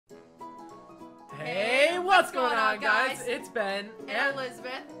What's going on, guys? It's Ben and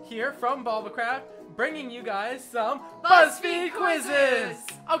Elizabeth here from Bulbacraft, bringing you guys some BuzzFeed quizzes.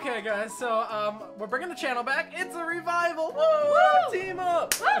 Okay, guys, so we're bringing the channel back. It's a revival. Woo! Woo! Team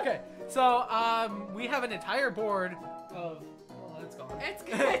up. Woo! Okay, so we have an entire board of. It's gone. It's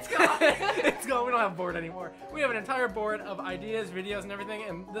gone. It's gone. We don't have a board anymore. We have an entire board of ideas, videos, and everything.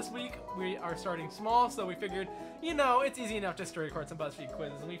 And this week we are starting small, so we figured, you know, it's easy enough just to record some BuzzFeed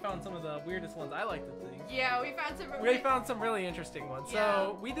quizzes. And we found some of the weirdest ones. I like to think. Yeah, we found some. We found some really interesting ones. Yeah.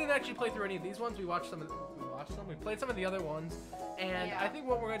 So we didn't actually play through any of these ones. We watched some. We played some of the other ones, and yeah. I think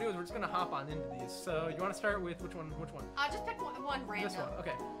what we're gonna do is we're just gonna hop on into these. So you want to start with which one? Which one? Just pick one random. This one.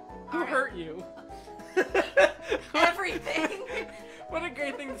 Okay. Who hurt you? Everything. What a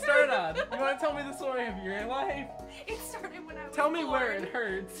great thing to start on. You want to tell me the story of your life? It started when I was Tell me born. where it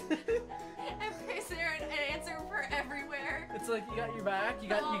hurts. Is there an answer for everywhere? It's like you got your back, you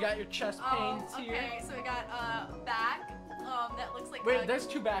got your chest pains here. Okay, so we got back. That looks like. Wait, there's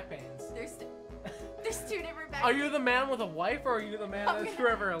two back pains. There's two different back. Are you the man with a wife, or are you the man that's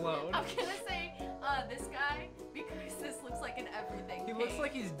forever alone? I'm gonna say this guy because this looks like an everything. He looks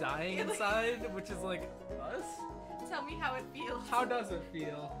like he's dying inside, which is like us. Tell me how it feels. How does it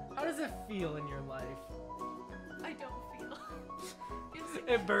feel? How does it feel in your life? I don't feel.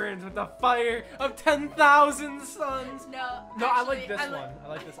 It burns with the fire of 10,000 suns. No, actually, I like this one. I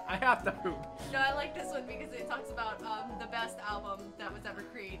like this. I have to poop. No, I like this one because it talks about the best album that was ever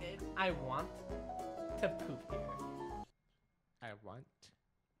created. I want to poop here. I want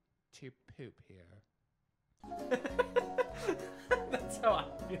to poop here. That's how I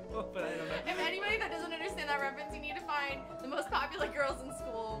feel, but I don't know. If anybody that doesn't understand that reference, you need to find the most popular girls in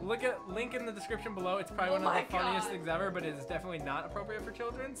school. Look at link in the description below. It's probably one of the funniest things ever, but it is definitely not appropriate for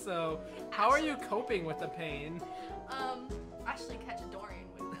children. So, how are you coping with the pain? Ashley Ketchadorian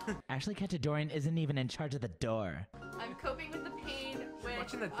would know. Ashley Ketchadorian isn't even in charge of the door. I'm coping with the pain with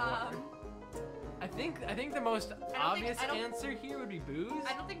watching the door. I think the most obvious answer here would be booze.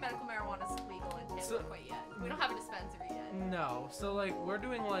 I don't think medical marijuana is legal in Canada quite yet. We don't have a dispensary yet. No, so like we're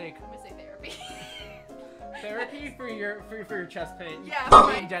doing like. I'm gonna say therapy. Therapy for your chest pain. Yeah,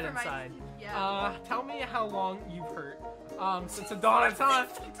 for being dead inside. Yeah. Tell me how long you've hurt. Since the dawn of time.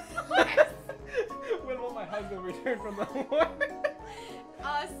 When will my husband return from the war?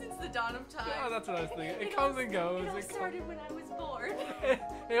 Since the dawn of time. Oh, that's what I was thinking. It comes and goes. It all started when I was born.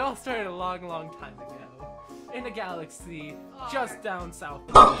 It all started a long, long time ago. In a galaxy just down south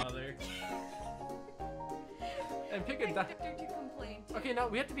of my mother. And pick a Okay, now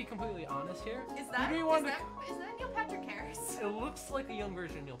we have to be completely honest here. Is that Neil Patrick Harris? It looks like a young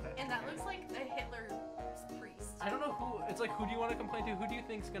version of Neil Patrick. And that looks like a Hitler priest. I don't know who. It's like, who do you want to complain to? Who do you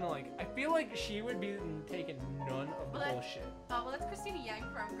think's gonna like? I feel like she would be taking none of the bullshit. Well, that's Christina Yang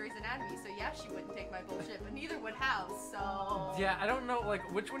from Grey's Anatomy, so yeah, she wouldn't take my bullshit, but neither would House. So. Yeah, I don't know.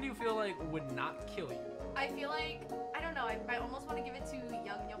 Like, which one do you feel like would not kill you? I feel like I don't know. I almost want to give it to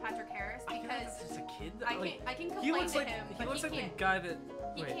young Neil Patrick Harris because just a kid. I can complain to him, he looks like the guy that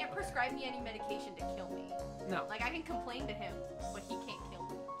he can't prescribe me any medication to kill me. No. Like I can complain to him, but he can't kill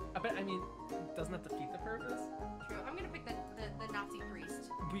me. I mean, doesn't that defeat the purpose? True. I'm gonna pick the Nazi priest.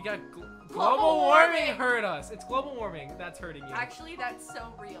 We got global warming hurt us. It's global warming that's hurting you. Actually, that's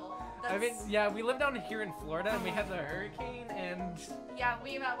so real. I mean, yeah, we live down here in Florida, and we had the hurricane, and yeah,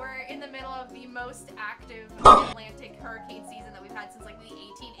 we're in the middle of the most active Atlantic hurricane season that we've had since like the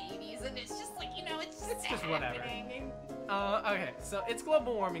 1880s, and it's just like it's just whatever. Okay, so it's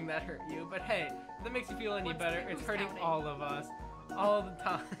global warming that hurt you, but hey, if that makes you feel any better, it's hurting all of us, all the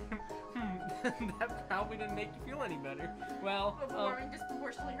time. That probably didn't make you feel any better. Well, global warming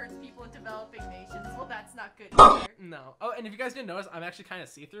disproportionately hurts people in developing nations. Well, that's not good either. No. Oh, and if you guys didn't notice, I'm actually kind of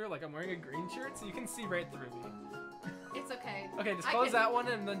see-through. Like, I'm wearing a green shirt, so you can see right through me. It's okay. Okay, just close that one,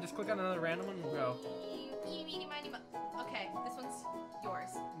 and then just click on another random one and we'll go. Okay, this one's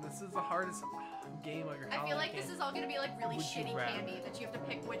yours. This is the hardest game of your life. I feel like this is all gonna be like really shitty candy that you have to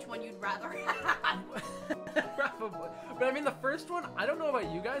pick which one you'd rather have. Probably. But I mean, the first one, I don't know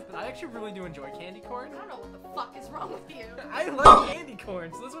about you guys, but I actually really do enjoy candy corn. I don't know what the fuck is wrong with you. I like candy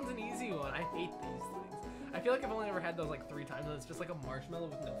corn, so this one's an easy one. I hate these things. I feel like I've only ever had those like 3 times, and it's just like a marshmallow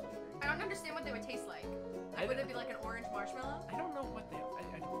with no flavor. I don't understand what they would taste like. Would it be like an orange marshmallow? I don't know what they are.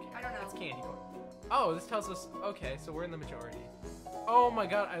 I don't care. I don't know. It's candy corn. Oh, this tells us, okay, so we're in the majority. Oh my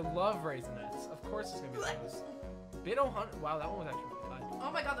god, I love Raisinets. Of course it's gonna be those. Bit 100, wow, that one was actually really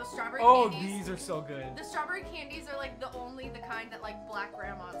Oh my god, those strawberry Oh, candies. these are so good. The strawberry candies are like the kind that like black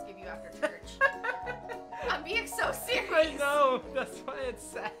grandmas give you after church. I'm being so serious. I know. That's why it's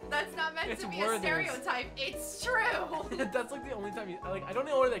sad. That's not meant It's to be worthless. a stereotype. It's true. That's like the only time you like. I don't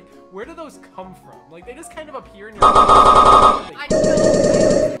know where do those come from? Like they just kind of appear in your. I don't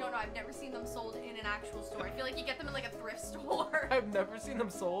know. No, I've never seen them sold in an actual store. I feel like you get them in like a thrift store. I've never seen them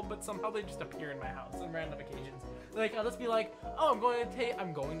sold, but somehow they just appear in my house on random occasions. Like I'll just be like, oh, I'm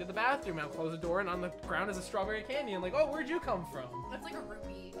going to the bathroom. I'll close the door, and on the ground is a strawberry candy. I'm like, oh, where'd you come from? That's like a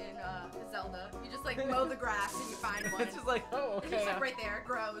rupee in Zelda. You just like mow the grass and you find one. It's just like, oh, okay. It's just like right there, it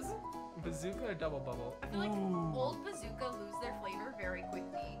grows. Bazooka or double bubble? I feel like old bazooka lose their flavor very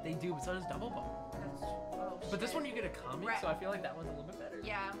quickly. They do, but so does double bubble. Oh, But this shit. one you get a comic, Right. so I feel like that one's a little bit better.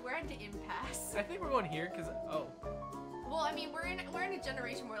 Yeah, we're at the impasse. I think we're going here because Well, I mean, we're in a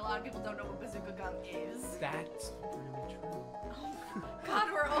generation where a lot of people don't know what bazooka gum is. that's really true.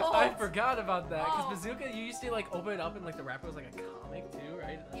 God, we're old. I forgot about that because Oh. bazooka, you used to like open it up and like the wrapper was like a comic too,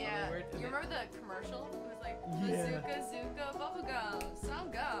 right? That's how they Yeah. worked, and You then- remember the commercial? It was like Yeah. bazooka, zooka, bubble gum,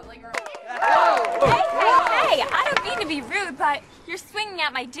 some gum. Like, Hey, I don't mean to be rude, but you're swinging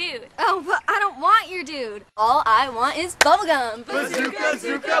at my dude. Oh, but I don't want your dude. All I want is bubblegum. Bazooka,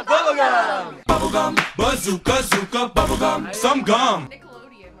 zooka, bubblegum! Bubblegum, bazooka, zooka, bubblegum, some gum!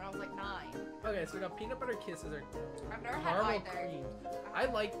 Nickelodeon when I was like 9. Okay, so we got peanut butter kisses or I've never had caramel either. creams.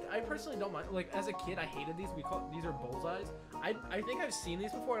 I personally don't mind. Like as a kid, I hated these. These are bullseyes. I think I've seen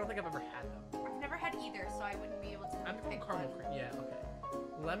these before. I don't think I've ever had them. I've never had either, so I wouldn't be able to I'm going pick caramel one. cream. Yeah, okay.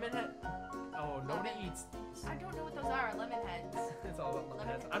 Lemon head. Oh, nobody Lemon. eats these. I don't know what those are. Lemon heads. It's all about lemon Lemon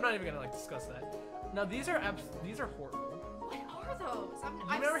heads. heads. I'm not even gonna like discuss that. Now these are horrible. What are those?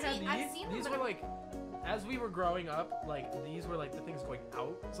 You never had these? I've seen them. These but were like, as we were growing up, like these were like the things going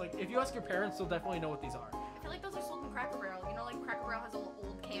out. It's like if you ask your parents, they'll definitely know what these are. I feel like those are sold in Cracker Barrel. You know, like Cracker Barrel has old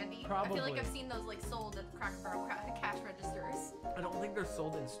candy. I Probably. feel like I've seen those like sold at Cracker Barrel cash registers. I don't think they're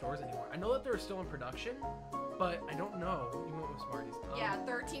sold in stores anymore. I know that they're still in production, but I don't know. Even with Smarties. Yeah,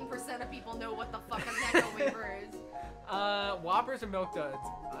 13% of people know what the fuck a Necco wafer is. Whoppers and Milk Duds.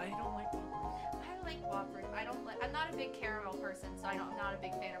 I don't like Whoppers. I like Whoppers. I'm not a big caramel person, so I'm not a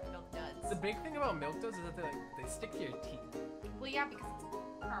big fan of Milk Duds. The big thing about Milk Duds is that they stick to your teeth. Well, yeah, because it's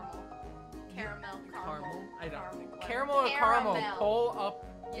caramel. Caramel. I don't Caramel. think. Caramel or caramel? Pull up.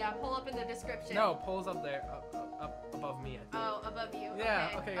 Yeah, pull up in the description. No, pulls up there, up above me. I think. Oh, above you. Yeah.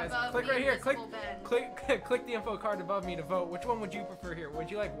 Okay, guys. Above Click the right here. Click. invisible bin. Click the info card above me to vote. Which one would you prefer here? Would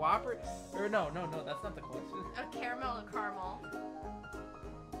you like Whopper? Or no, that's not the question. A caramel or caramel? Do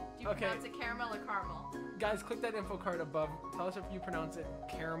you Okay. pronounce it caramel or caramel? Guys, click that info card above. Tell us if you pronounce it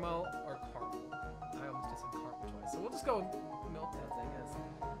caramel or caramel. I almost just said caramel twice. So we'll just go with Milk Duds, I guess.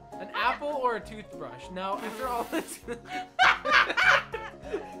 An apple or a toothbrush? Now, after all this...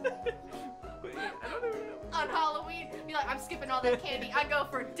 Wait, I don't even know. On Halloween, be like, I'm skipping all that candy. I go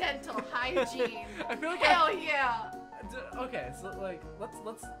for dental hygiene. I feel like Hell yeah. Okay, so like, let's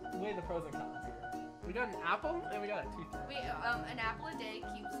weigh the pros and cons here. We got an apple and we got a toothbrush. An apple a day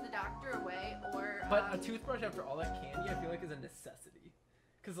keeps the doctor away, or But a toothbrush after all that candy, I feel like is a necessity.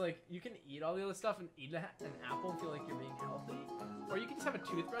 Cause like you can eat all the other stuff and eat an apple and feel like you're being healthy, or you can just have a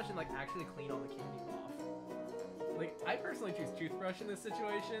toothbrush and like actually clean all the candy off. Like I personally choose toothbrush in this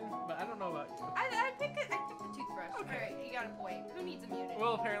situation, but I don't know about you. I pick the toothbrush. Okay. Alright, you got a point. Who needs immunity?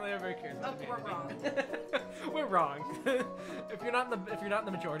 Well, apparently everybody cares about we're immunity. We're wrong. if you're not in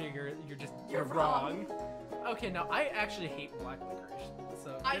the majority, you're wrong. Okay, now I actually hate black licorice.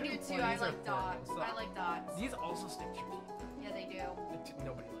 So I do getting too. one of I these are like dots. horrible. So I like dots. these also stick to your teeth. Yeah, they do.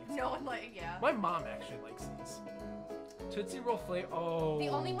 Nobody likes them. No one yeah. My mom actually likes these. Tootsie Roll flavor. Oh. The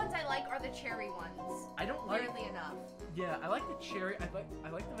only ones I like are the cherry ones. I don't like. Weirdly enough. Yeah, I like the cherry. I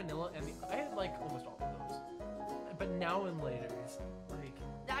like the vanilla and I like almost all of those. But now and later is like.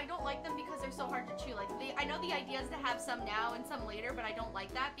 I don't like them because they're so hard to chew. Like I know the idea is to have some now and some later, but I don't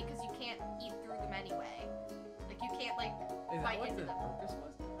like that because you can't eat through them anyway. Like you can't like Is that bite what into the them. purpose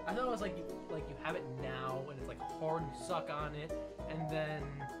was? I thought it was like you have it now and it's like hard. You suck on it and then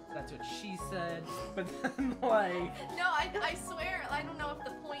that's what she said. But then like. No, I swear I don't know if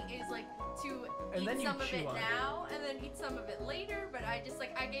the point is like to And then eat you some of chew it on it. now and then eat some of it later. But I just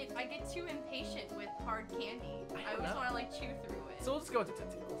like I get too impatient with hard candy. I always want to like chew through it. So let's go with the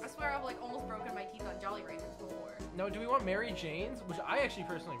Tootsie I Rolls. swear I've like almost broken my teeth on Jolly Ranchers before. No, do we want Mary Jane's, which I actually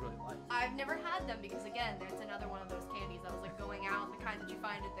personally really like? I've never had them because again, it's another one of those candies that was like going out, the kind that you find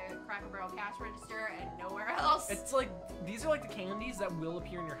find at the Cracker Barrel cash register and nowhere else. It's like, these are like the candies that will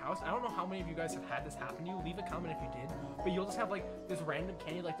appear in your house. I don't know how many of you guys have had this happen to you. Leave a comment if you did. But you'll just have like this random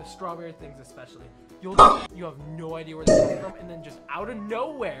candy, like the strawberry things especially. You have no idea where they're coming from, and then just out of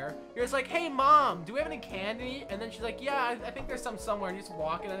nowhere, you're just like, hey mom, do we have any candy? And then she's like, yeah, I think there's some somewhere. And you just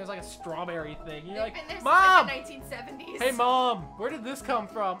walk in and there's like a strawberry thing. And you're like, mom! Like the 1970s. Hey mom, where did this come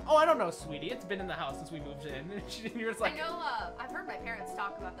from? Oh, I don't know, sweetie. It's been in the house since we moved in. And you're just like, I know, I've heard my parents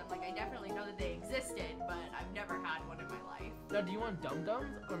talk about them. Like, I definitely know that they existed, but I've never had one in my life. now do you want Dum Dums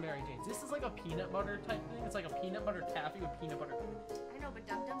or Mary Jane's? This is like a peanut butter type thing. It's like a peanut butter taffy with peanut butter. I know, but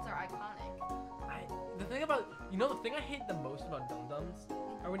Dum Dums are iconic. The thing about, the thing I hate the most about Dum Dums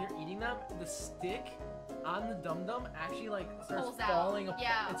are when you're eating them, the stick on the Dum Dum actually like starts falling apart.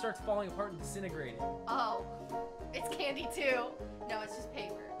 Yeah. It starts falling apart and disintegrating. Oh, it's candy too. No, it's just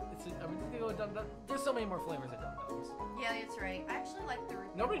paper. I'm just gonna go with Dum Dum. There's so many more flavors of Dum Dums. Yeah, that's right. I actually like the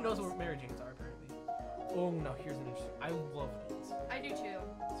root. Nobody knows what Mary Jane's are apparently. Oh no, here's an interesting. I love these. I do too.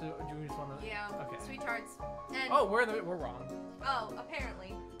 So do we just want to? Yeah. Okay. Sweet tarts. And oh, we're wrong. oh,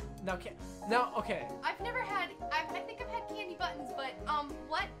 apparently. Now, okay. I've never had. I think I've had candy buttons, but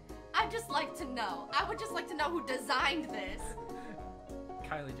what? I'd just like to know. I would just like to know who designed this.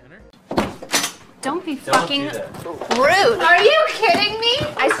 Kylie Jenner. Don't be Don't fucking do that. rude. Are you kidding me?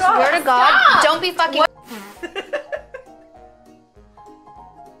 I swear to God, don't be fucking.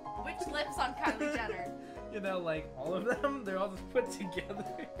 Which lips on Kylie Jenner? Like all of them, they're all just put together.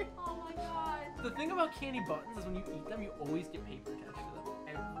 Oh my god. The thing about candy buttons is when you eat them, you always get paper attached to them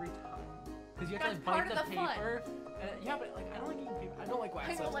every time. Because you have to That's like, bite part the of the paper. Yeah, but like I don't like eating paper. I don't like wax.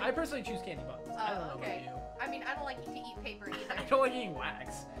 I don't like- I personally choose candy buttons. I don't know okay. about you. I mean, I don't like to eat paper either. I don't like eating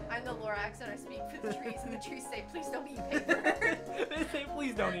wax. I'm the Lorax and I speak for the trees, and the trees say, please don't eat paper. They say,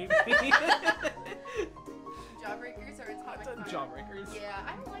 please don't eat me. Jawbreakers or Atomic Fire? Jawbreakers. Yeah,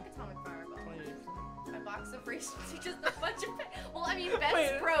 I don't like Atomic Fireball. 28%. My box of free just a bunch of well, I mean, Ben's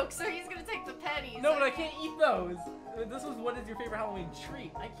Wait. broke, so he's gonna take the pennies. No, but I can't eat those. This was what is your favorite Halloween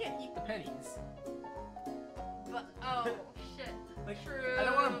treat. I can't eat the pennies. But, oh, shit. Like, True. I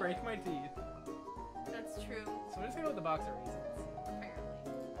don't want to break my teeth. That's true, So we're just gonna go with the box of raisins. apparently.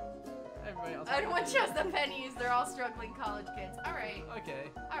 Everybody else. Everyone chose the pennies. They're all struggling college kids. Alright. Okay.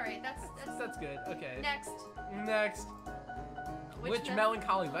 Alright, That's good. Okay. Next. Which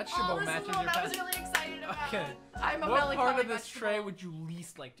melancholy vegetable this matches is the your one I was best? really excited about. Okay. I'm a What melancholy part of this vegetable. tray would you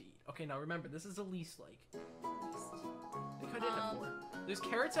least like to eat? Okay, now remember, this is the least like. They cut it into 4. There's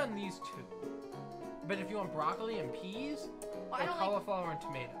carrots on these 2. But if you want broccoli and peas, Well, or cauliflower and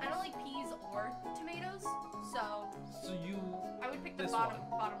tomatoes. I don't like peas or tomatoes, so So you. I would pick the This bottom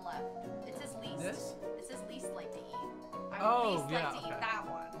one. left. It says least. This? It says least like to eat. I would Oh, least yeah, like to eat okay. that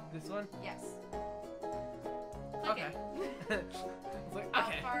one. This one? Yes. Okay. It's like,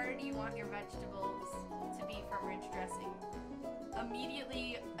 okay. How far do you want your vegetables to be from ranch dressing?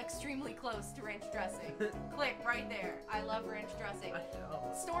 Immediately, extremely close to ranch dressing. Click right there. I love ranch dressing. I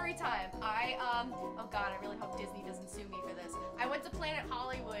know. Story time. Oh god, I really hope Disney doesn't sue me for this. I went to Planet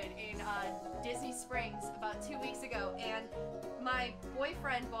Hollywood in Disney Springs about 2 weeks ago, and my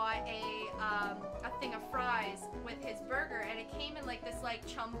boyfriend bought a thing of fries with his burger, and it came in like this like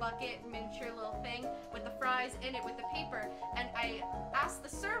chum bucket miniature little thing with the fries in it with the paper, and I asked the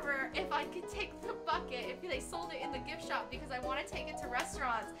server if I could take the bucket if they sold it in the gift shop because I want to take it to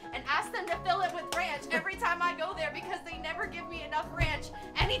restaurants and ask them to fill it with ranch every time I go there because they never give me enough ranch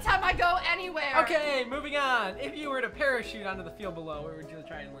anytime I go anywhere. Okay, moving on. If you were to parachute onto the field below, where would you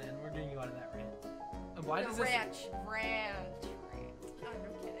try and land? We're getting you out of that ranch. And why does this? Ranch. Oh,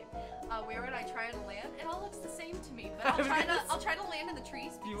 no kidding. Where would I try to land? It all looks the same to me, but I'll try to land in the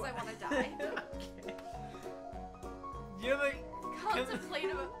trees because I want to die. Okay. You're like.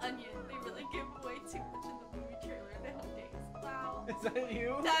 Contemplate of onion. They really give away too much in the movie trailer nowadays. Wow. Is that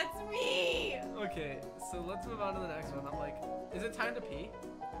you? That's me! Okay, so let's move on to the next one. I'm like, is it time to pee?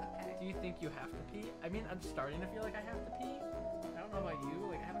 Okay. Do you think you have to pee? I mean, I'm starting to feel like I have to pee. I don't know about you.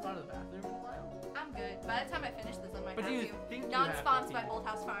 Like, I haven't gone to the bathroom in a while. I'm good. By the time I finish this, I might But do have you to. think you have to Non-sponsored by pee? Bolt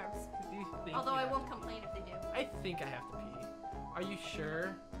House Farms. Do you think Although you I have won't to complain if they do. pee? I think I have to pee. Are you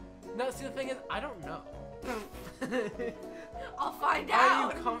sure? No, see, the thing is, I don't know. I'll find Are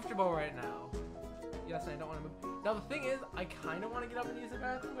out. you comfortable right now? Yes, I don't want to move. Now, the thing is, I kind of want to get up and use the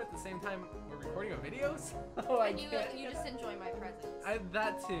bathroom, but at the same time, we're recording a video, so I And you can't. just enjoy my presence.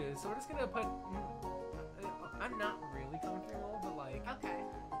 That too. So we're just gonna put. I'm not really comfortable, but like. Okay.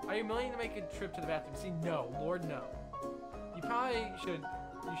 Are you willing to make a trip to the bathroom? See, no, Lord, no. You probably should.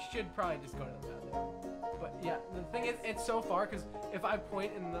 You should probably just go to the bathroom. But yeah, the thing is, it's so far because if I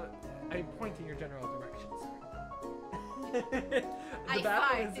point in the, I point in your general directions. I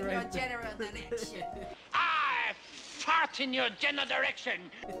fart in your general direction. I fart in your general direction.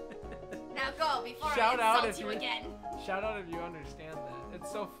 Now go before Shout I out insult if you you again. Shout out if you understand that.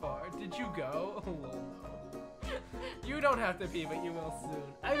 It's so far. Did you go? You don't have to pee, but you will soon.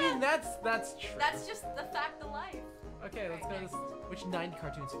 I mean, that's true. That's just the fact of life. Okay, let's go to this. Which 90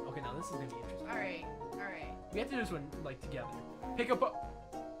 cartoons? Okay, now this is gonna be interesting. All right. We have to do this one like together. Pick up a.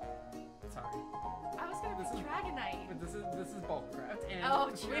 Sorry. I was gonna pick Dragonite. But this is Bubblcraft, and Oh,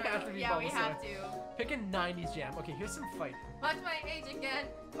 true. we have to be yeah, we Bubble, have so to. Pick a 90s jam. Okay, here's some fighting. What's my age again?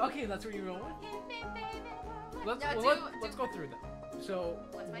 Okay, that's where you're going. Let's go through them. So,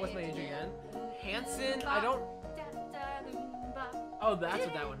 what's my age again? Hanson, I don't. Oh, that's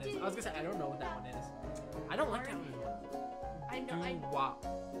what that one is. I was gonna say I don't know what that one is. I don't like that one. I know. Wop.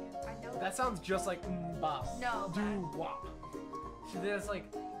 I know. That sounds just like bop. No. Do wop. So there's like.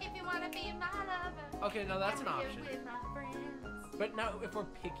 If you wanna be my lover. Okay, now that's an I'll be option. here with my friends. But now, if we're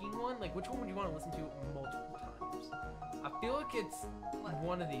picking one, like which one would you want to listen to multiple times? I feel like it's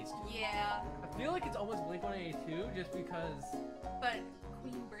one of these two. Yeah. I feel like it's almost Blink-182 just because. But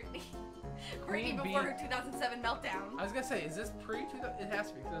Queen Britney. Queen Britney before her 2007 meltdown. I was gonna say, is this pre-2000? It has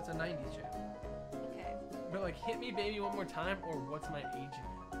to be because it's a 90s jam. Okay. But like, hit me baby one more time, or what's my age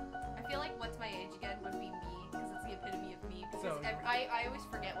again? I feel like what's my age again would be me because it's the epitome of me. Because So- I always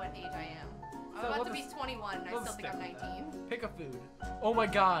forget what age I am. I'm about to be 21 and I still think I'm 19. Pick a food. Oh my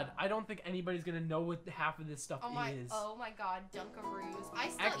god, I don't think anybody's gonna know what half of this stuff is. Oh my god, Dunkaroos. I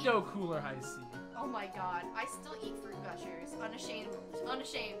still Ecto Cooler High C. Oh my god, I still eat fruit gushers.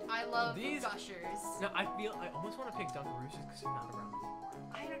 Unashamed. I love These gushers. Now I almost want to pick Dunkaroos just because they're not around anymore.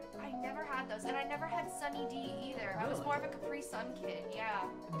 I never had those, and I never had Sunny D either. I was Really? more of a Capri Sun kid. Yeah.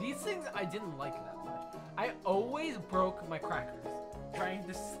 These things I didn't like that much. I always broke my crackers trying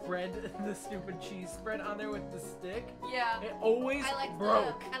to spread the stupid cheese spread on there with the stick. Yeah. It always I like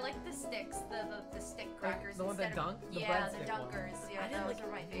broke. I like the sticks, the stick crackers. the ones that instead of- dunk? The yeah, breadstick the ones. dunkers. Yeah, I didn't those like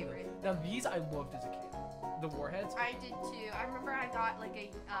are my favorite. Now these I loved as a kid. The warheads. I did too. I remember I got like a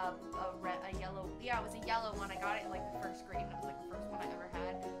yellow. Yeah, it was a yellow one. I got it in like the first grade, and it was like the first one I ever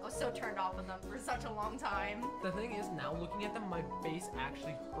had. I was so turned off of them for such a long time. The thing is, now looking at them, my face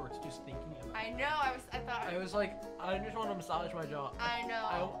actually hurts just thinking of them. I know. I was like, I just want to massage my jaw. I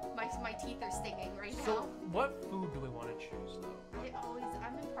know. My teeth are stinging right now. So, what food do we want to choose though?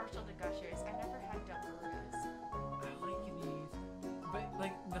 I'm impartial to gushers. I never had Dunkaroos. I like these, but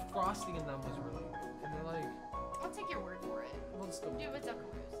like the frosting in them was really good, and they're like. I'll take your word for it. We'll just go. Do it with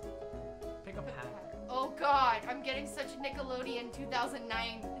Dunkaroos. Pick a pattern. Oh god, I'm getting such Nickelodeon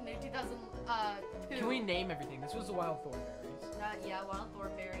 2009 and 2002. Can we name everything? This was the Wild Thornberries. Yeah, Wild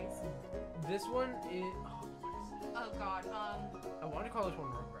Thornberries. This one is. Oh, what is it? Oh god, I want to call this one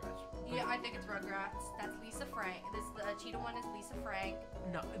Rugrats. yeah, I think it's Rugrats. That's Lisa Frank. The cheetah one is Lisa Frank.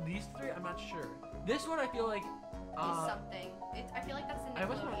 No, these three, I'm not sure. This one, I feel like. Something. I feel like that's the I Nickelodeon.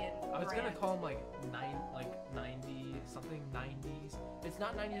 was gonna brand. call them like 90 something 90s. It's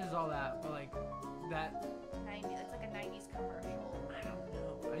not 90s as all that, but like that. 90. That's like a 90s commercial. I don't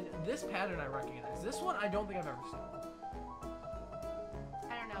know. This pattern I recognize. This one I don't think I've ever seen.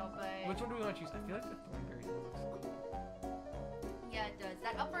 I don't know, but Which one do we want to choose? I feel like the Thornberries one looks cool. yeah, it does.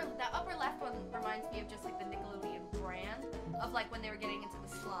 That upper left one reminds me of just like the Nickelodeon brand of like when they were getting into the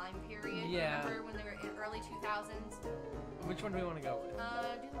slime period. Yeah. Remember when they were in early 2000s? Which one do we want to go with?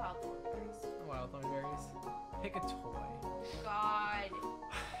 Do the Wild Thornberries. The Wild Thornberries. Pick a toy. God.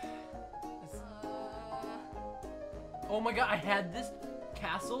 Oh my god, I had this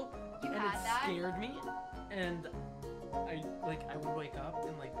castle You and had it that? scared me, and I would wake up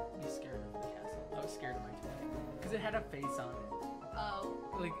and like be scared of the castle. I was scared of my toy because it had a face on it. Oh.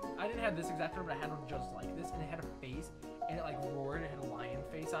 Like I didn't have this exact one, but I had one just like this, and it had a face, and it like roared. It had a lion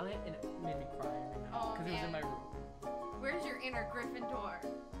face on it, and it made me cry every night Oh, because it was in man. my room. Where's your inner Gryffindor?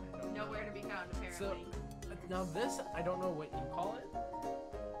 I don't know. Nowhere to be found, So apparently. now this, I don't know what you call it.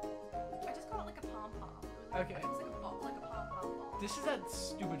 I just call it like a pom pom. Okay. It's like a ball, like a pom pom ball. This is that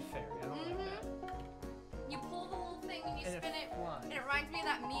stupid fairy. I don't like that. You pull the little thing and you And it spin it, flies. and it reminds me of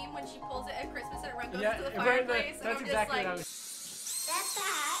that meme when she pulls it at Christmas and it goes Yeah, to the right, fireplace. And that's I'm exactly just what I like, was. That's the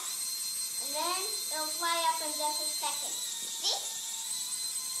hat, and then it'll fly up in just a second. See?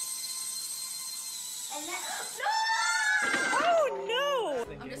 And then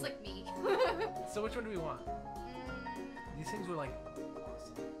I'm just like me. So which one do we want? These things were like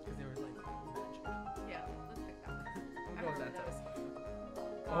awesome because they were like magic. Yeah, let's pick that one. We'll go with that those. test.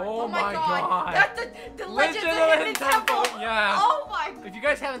 Oh my god! That's the Legends of the Hidden Temple! Yeah. Oh my! If you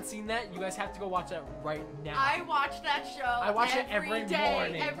guys haven't seen that, you guys have to go watch that right now. I watch that show. I watch it every day,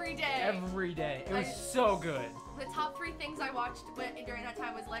 morning. Every day. Every day. It was so good. the top 3 things I watched during that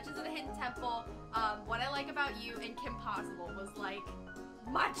time was Legends of the Hidden Temple, What I Like About You, and Kim Possible was like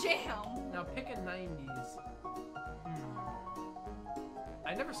my jam. Now pick a 90s.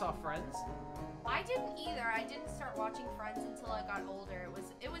 I never saw Friends. I didn't either. I didn't start watching Friends until I got older.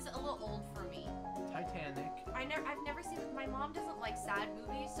 It was a little old for me. Titanic. I've never seen it. My mom doesn't like sad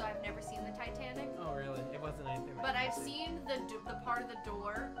movies, so I've never seen the Titanic. Oh really? It wasn't anything. But I've seen the part of the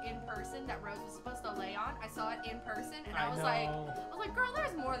door in person that Rose was supposed to lay on. I saw it in person, and I was like, girl,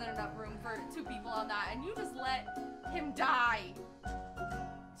 there's more than enough room for 2 people on that, and you just let him die.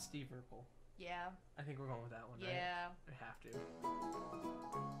 Steve Urkel. Yeah. I think we're going with that one, right? Yeah. We have to.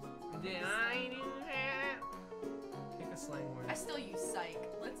 Did I do that? Pick a slang word. I still use psych,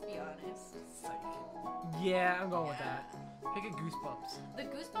 let's be honest. Psych. Yeah, I'm going with that. Pick a Goosebumps. The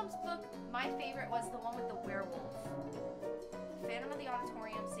Goosebumps book, my favorite was the one with the werewolf. Phantom of the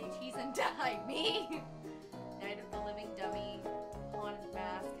Auditorium, Say Cheese and Die Me. Night of the Living Dummy, Haunted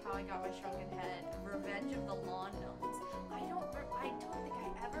Mask, How I Got My Shrunken Head, Revenge of the Lawn Gnomes. I don't think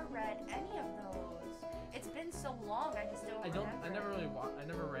I ever read any of those. It's been so long, I just don't remember. I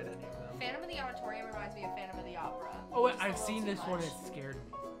never read any of them. Phantom of the Auditorium reminds me of Phantom of the Opera. Oh, wait, I've seen this one. It scared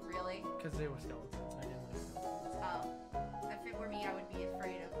me. Really? Because they were skeletons. I didn't like skeletons. Oh. If it were me, I would be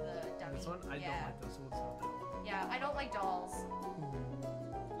afraid of the dummy. This one? I don't like those, so let's not that one. Yeah, I don't like dolls.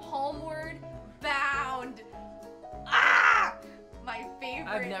 Homeward Bound. Ah! My favorite.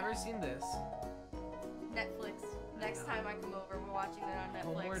 I've never seen this. Netflix. Next time I come over, we're watching it on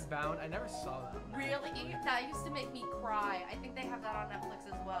Netflix. Homeward Bound? I never saw that one. Really? That used to make me cry. I think they have that on Netflix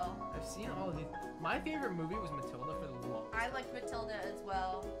as well. I've seen all of these. My favorite movie was Matilda for the longest. I liked Matilda as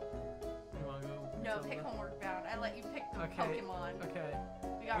well. You wanna go? No, Matilda? pick Homeward Bound. I let you pick the Okay. Pokemon. Okay.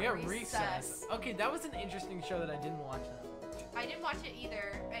 We got Recess. Okay, that was an interesting show that I didn't watch that much. I didn't watch it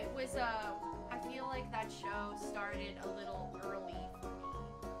either. It was, I feel like that show started a little early for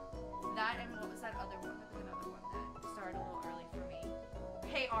me. That and what was that other one? There was another one that started a little early for me.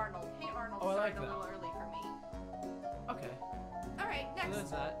 Hey Arnold. Hey Arnold started a little early for me. Okay. Alright, next. So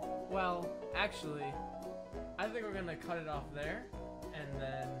that's that. Well, actually, I think we're gonna cut it off there, and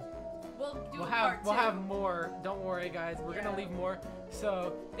then We'll have more. Don't worry, guys. We're gonna leave more.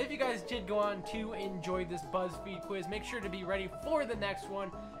 So if you guys did go on to enjoy this BuzzFeed quiz, make sure to be ready for the next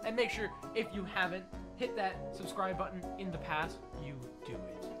one, and make sure if you haven't hit that subscribe button in the past, you do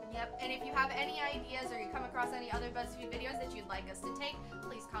it. Yep, and if you have any ideas or you come across any other BuzzFeed videos that you'd like us to take,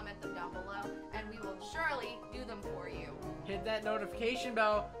 please comment them down below, and we will surely do them for you. Hit that notification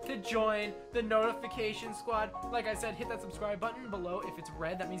bell to join the notification squad. Like I said, hit that subscribe button below. If it's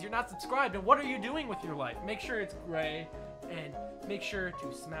red, that means you're not subscribed, and what are you doing with your life? Make sure it's gray, and make sure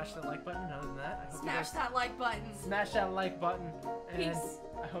to smash that like button. Other than that, I hope Smash that like button. Smash that like button, and Peace.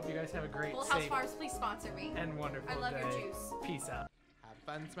 I hope you guys have a great, Full House safe, Farms, please sponsor me. and wonderful I love day. your juice. Peace out. Have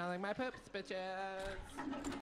fun smelling my poops, bitches.